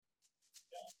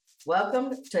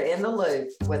Welcome to In the Loop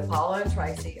with Paula and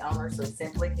Tracy, owners of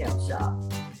Simply Hemp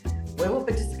Shop. We will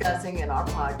be discussing in our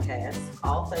podcast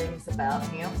all things about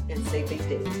hemp and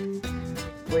CBD.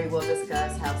 We will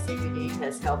discuss how CBD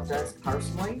has helped us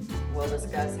personally. We'll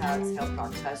discuss how it's helped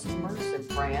our customers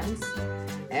and friends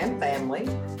and family.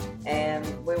 And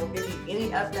we will give you any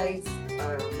updates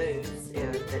or news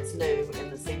that's new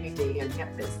in the CBD and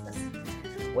hemp business.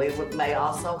 We may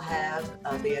also have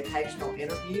the occasional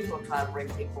interview. We'll try to bring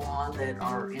people on that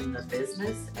are in the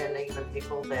business and even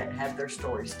people that have their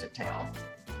stories to tell.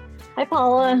 Hi,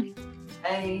 Paula.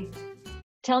 Hey.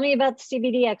 Tell me about the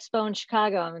CBD Expo in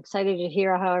Chicago. I'm excited to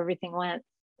hear how everything went.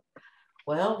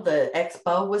 Well, the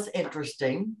expo was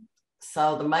interesting.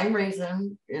 So the main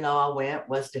reason, I went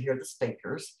was to hear the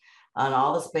speakers, and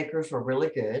all the speakers were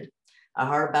really good. I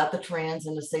heard about the trends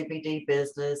in the CBD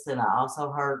business, and I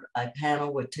also heard a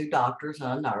panel with 2 doctors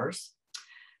and a nurse.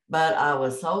 But I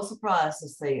was so surprised to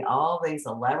see all these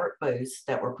elaborate booths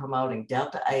that were promoting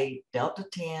Delta 8, Delta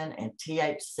 10, and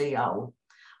THCO,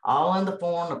 all in the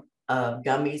form of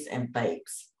gummies and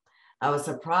vapes. I was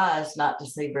surprised not to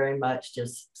see very much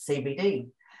just CBD.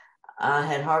 I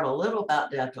had heard a little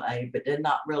about Delta 8, but did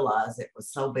not realize it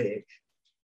was so big.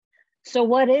 So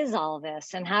what is all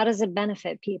this and how does it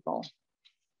benefit people?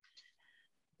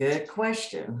 Good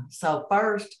question. So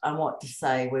first, I want to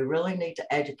say we really need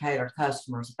to educate our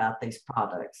customers about these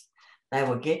products. They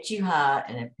will get you high,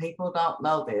 and if people don't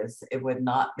know this, it would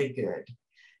not be good.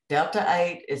 Delta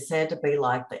 8 is said to be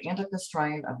like the indica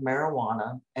strain of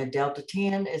marijuana, and Delta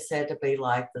 10 is said to be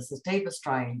like the sativa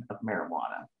strain of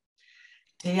marijuana.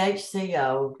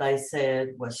 THCO, they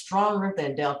said, was stronger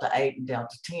than Delta 8 and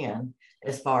Delta 10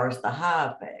 as far as the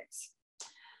high effects.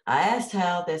 I asked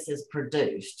how this is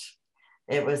produced.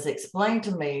 It was explained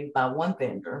to me by one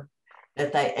vendor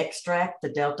that they extract the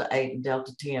Delta 8 and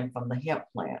Delta 10 from the hemp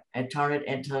plant and turn it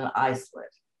into an isolate.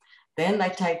 Then they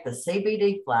take the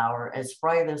CBD flower and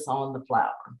spray this on the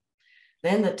flower.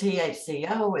 Then the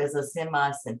THCO is a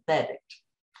semi-synthetic.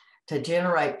 To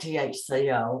generate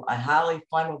THCO, a highly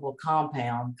flammable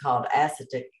compound called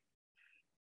acetic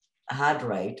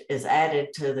hydrate is added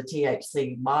to the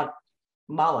THC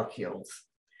molecules.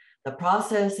 The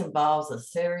process involves a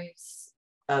series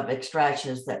of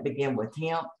extractions that begin with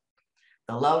hemp,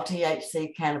 the low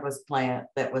THC cannabis plant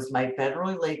that was made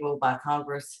federally legal by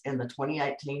Congress in the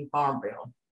 2018 Farm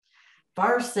Bill.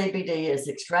 First, CBD is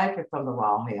extracted from the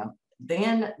raw hemp,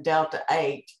 then Delta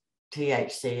 8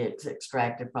 THC is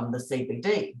extracted from the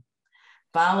CBD.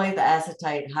 Finally, the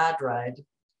acetate hydrate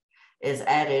is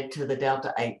added to the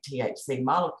Delta 8 THC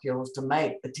molecules to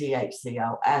make the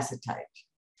THCO acetate.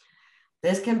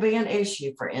 This can be an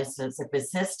issue. For instance, if it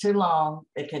sits too long,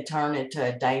 it can turn into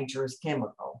a dangerous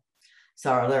chemical.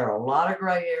 So there are a lot of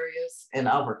gray areas, and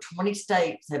over 20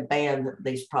 states have banned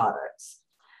these products.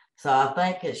 So I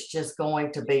think it's just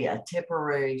going to be a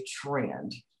temporary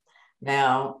trend.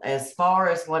 Now, as far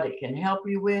as what it can help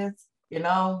you with,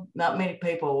 not many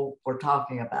people were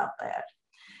talking about that.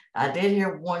 I did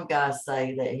hear one guy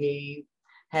say that he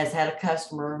has had a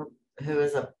customer who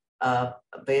is a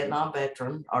Vietnam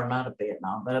veteran, or not a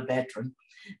Vietnam, but a veteran,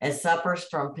 and suffers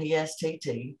from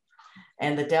PSTT,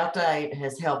 and the Delta 8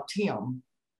 has helped him.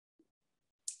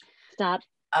 Stop.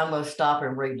 I'm going to stop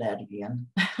and read that again.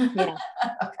 Yeah.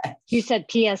 Okay. You said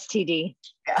PSTD.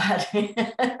 God.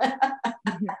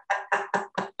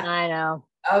 I know.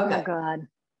 Okay. Oh, God.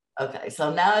 Okay.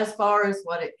 So now as far as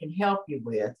what it can help you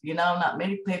with, not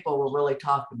many people were really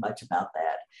talking much about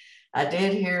that. I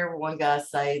did hear one guy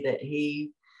say that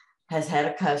he has had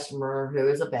a customer who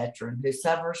is a veteran who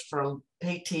suffers from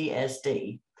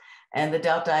PTSD, and the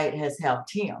Delta 8 has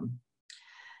helped him.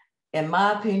 In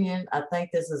my opinion, I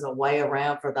think this is a way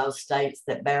around for those states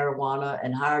that marijuana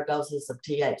and higher doses of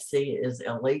THC is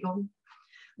illegal.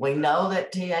 We know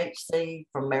that THC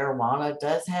from marijuana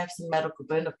does have some medical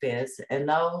benefits, and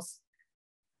those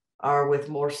are with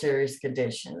more serious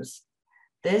conditions.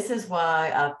 This is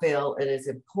why I feel it is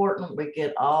important we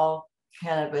get all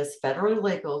cannabis federally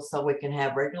legal so we can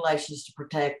have regulations to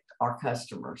protect our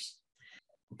customers.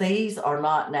 These are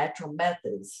not natural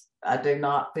methods. I do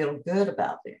not feel good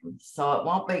about them. So it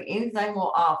won't be anything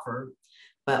we'll offer,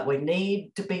 but we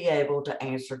need to be able to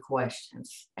answer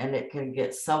questions, and it can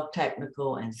get so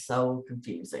technical and so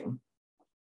confusing.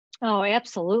 Oh,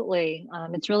 absolutely.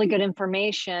 It's really good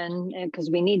information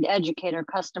because we need to educate our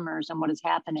customers on what is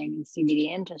happening in the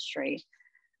CBD industry.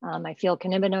 I feel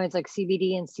cannabinoids like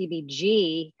CBD and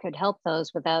CBG could help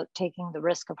those without taking the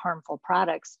risk of harmful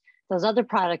products. Those other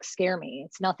products scare me.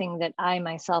 It's nothing that I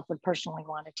myself would personally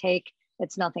want to take.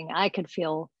 It's nothing I could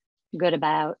feel good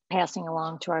about passing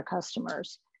along to our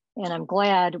customers. And I'm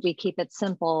glad we keep it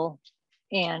simple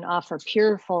and offer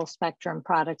pure full spectrum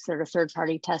products that are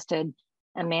third-party tested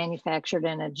and manufactured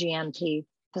in a GMP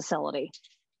facility.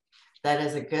 That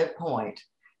is a good point.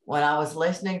 When I was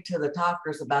listening to the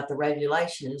talkers about the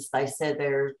regulations, they said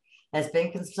there has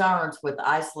been concerns with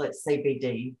isolate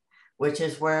CBD, which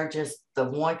is where just the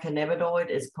one cannabinoid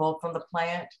is pulled from the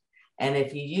plant. And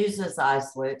if you use this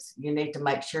isolates, you need to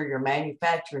make sure your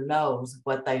manufacturer knows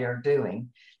what they are doing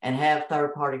and have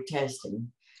third-party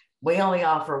testing. We only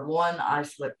offer one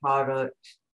isolate product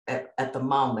at the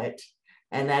moment,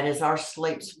 and that is our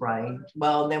sleep spray.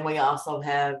 Well, then we also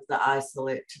have the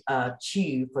isolate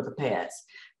chew for the pets.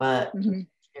 But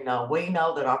you know, we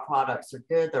know that our products are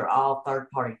good. They're all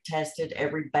third-party tested.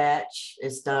 Every batch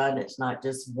is done. It's not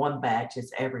just one batch,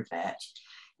 it's every batch.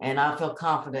 And I feel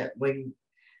confident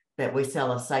that we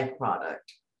sell a safe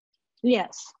product.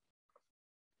 Yes.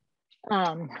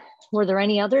 Were there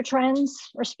any other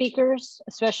trends or speakers,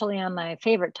 especially on my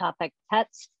favorite topic,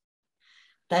 pets?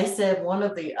 They said one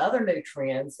of the other new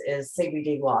trends is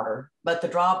CBD water, but the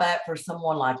drawback for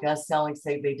someone like us selling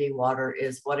CBD water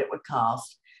is what it would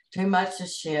cost. Too much to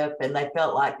ship, and they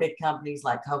felt like big companies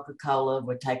like Coca-Cola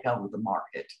would take over the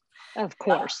market. Of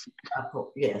course.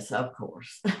 Yes, of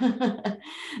course.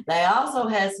 They also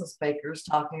had some speakers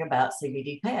talking about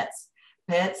CBD pets.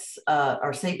 Pets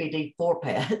or CBD for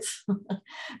pets.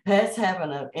 Pets have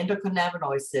an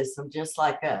endocannabinoid system just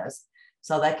like us,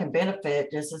 so they can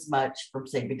benefit just as much from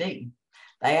CBD.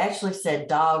 They actually said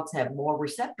dogs have more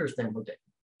receptors than we do.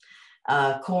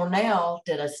 Cornell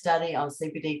did a study on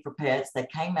CBD for pets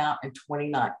that came out in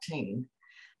 2019.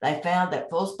 They found that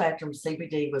full spectrum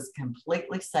CBD was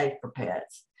completely safe for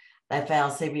pets. They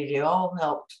found CBD oil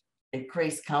helped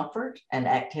increase comfort and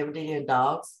activity in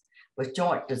dogs with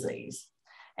joint disease.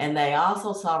 And they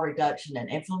also saw a reduction in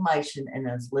inflammation in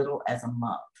as little as a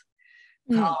month.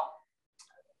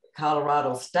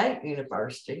 Colorado State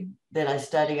University did a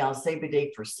study on CBD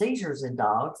for seizures in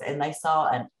dogs, and they saw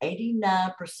an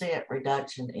 89%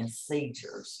 reduction in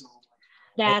seizures.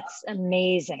 That's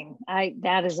amazing.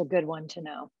 That is a good one to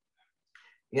know.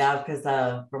 Yeah, because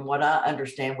from what I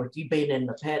understand, with you being in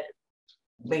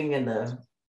the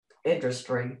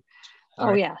industry,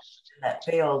 oh yeah, in that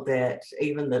field, that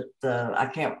even the I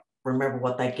can't remember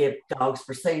what they give dogs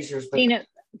for seizures, but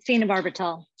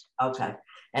phenobarbital. Okay,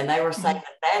 and they were saying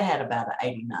that had about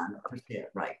an 89%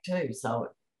 rate too. So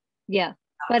yeah,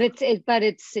 but it's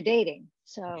sedating.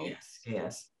 So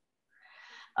yes.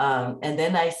 And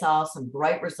then they saw some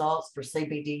great results for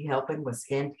CBD helping with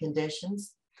skin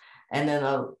conditions. And then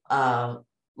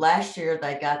last year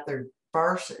they got their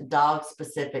first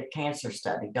dog-specific cancer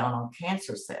study done on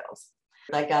cancer cells.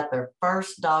 They got their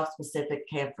first dog-specific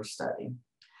cancer study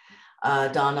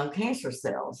done on cancer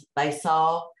cells. They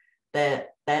saw that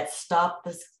stopped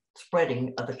the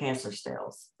spreading of the cancer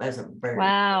cells. That's a very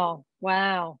wow,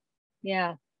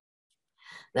 yeah.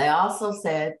 They also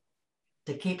said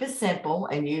to keep it simple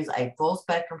and use a full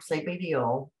spectrum CBD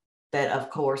oil that, of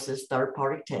course, is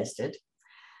third-party tested.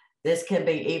 This can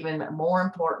be even more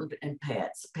important in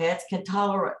pets. Pets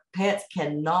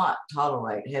cannot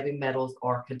tolerate heavy metals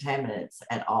or contaminants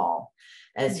at all.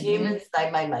 As humans, they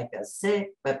may make us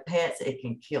sick, but pets, it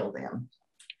can kill them.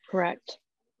 Correct.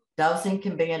 Dosing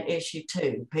can be an issue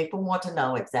too. People want to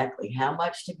know exactly how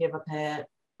much to give a pet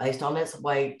based on its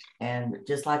weight. And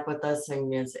just like with us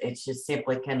humans, it just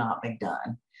simply cannot be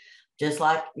done. Just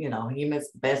like,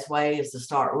 humans, the best way is to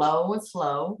start low and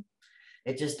slow.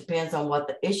 It just depends on what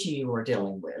the issue you are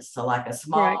dealing with. So like a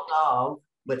small dog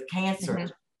with cancer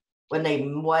would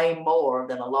need way more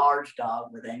than a large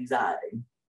dog with anxiety.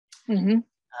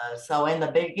 So in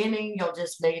the beginning, you'll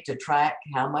just need to track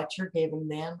how much you're giving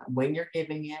them, when you're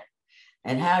giving it,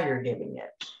 and how you're giving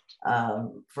it.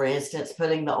 For instance,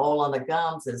 putting the oil on the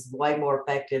gums is way more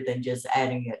effective than just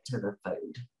adding it to the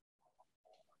food.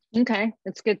 Okay,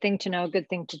 that's a good thing to know, good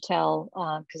thing to tell,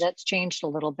 because that's changed a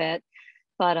little bit.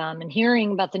 But in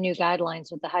hearing about the new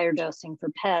guidelines with the higher dosing for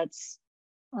pets,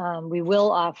 we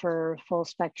will offer full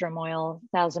spectrum oil,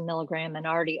 1,000 milligram, and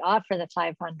already offer the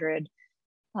 500.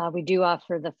 We do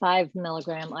offer the 5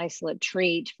 milligram isolate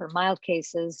treat for mild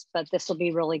cases, but this will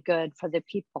be really good for the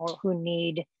people who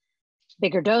need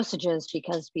bigger dosages,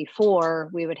 because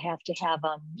before we would have to have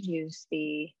them use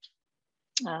the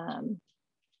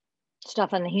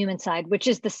stuff on the human side, which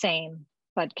is the same,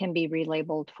 but can be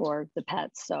relabeled for the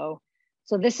pets. So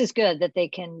this is good that they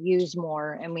can use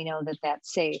more, and we know that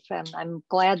that's safe. And I'm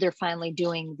glad they're finally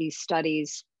doing these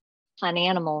studies on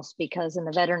animals, because in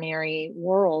the veterinary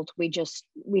world, we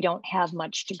don't have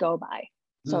much to go by.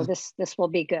 So this will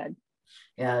be good.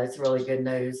 Yeah, it's really good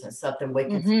news. It's something we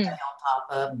can stay on top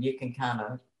of, and you can kind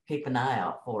of keep an eye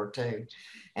out for too.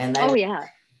 And they, Oh yeah.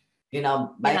 you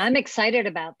know, Yeah, I'm excited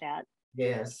about that.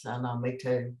 yes, I know, me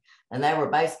too. And they were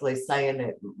basically saying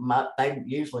that they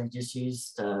usually just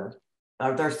used, or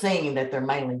they're seeing that they're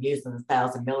mainly using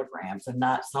 1,000 milligrams and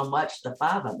not so much the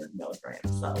 500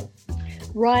 milligrams. So,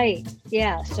 Right.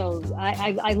 Yeah. So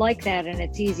I like that, and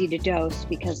it's easy to dose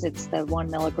because it's the 1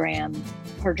 milligram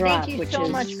per drop. Thank you which so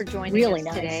is much for joining really us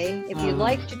nice. today. If you'd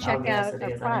like to check yes, out it our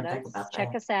is. I didn't think products, about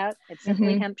check that. us out at Mhm.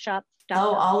 simplyhempshop.com.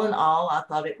 So all in all, I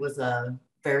thought it was a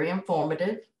very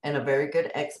informative and a very good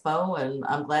expo, and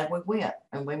I'm glad we went.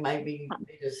 And we maybe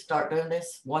need to start doing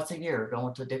this once a year,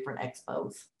 going to different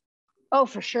expos. Oh,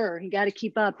 for sure. You got to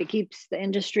keep up. The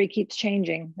industry keeps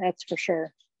changing. That's for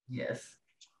sure. Yes.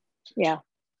 Yeah.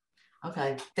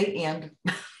 Okay. The end.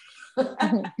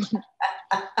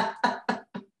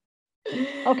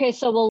 Okay. So we'll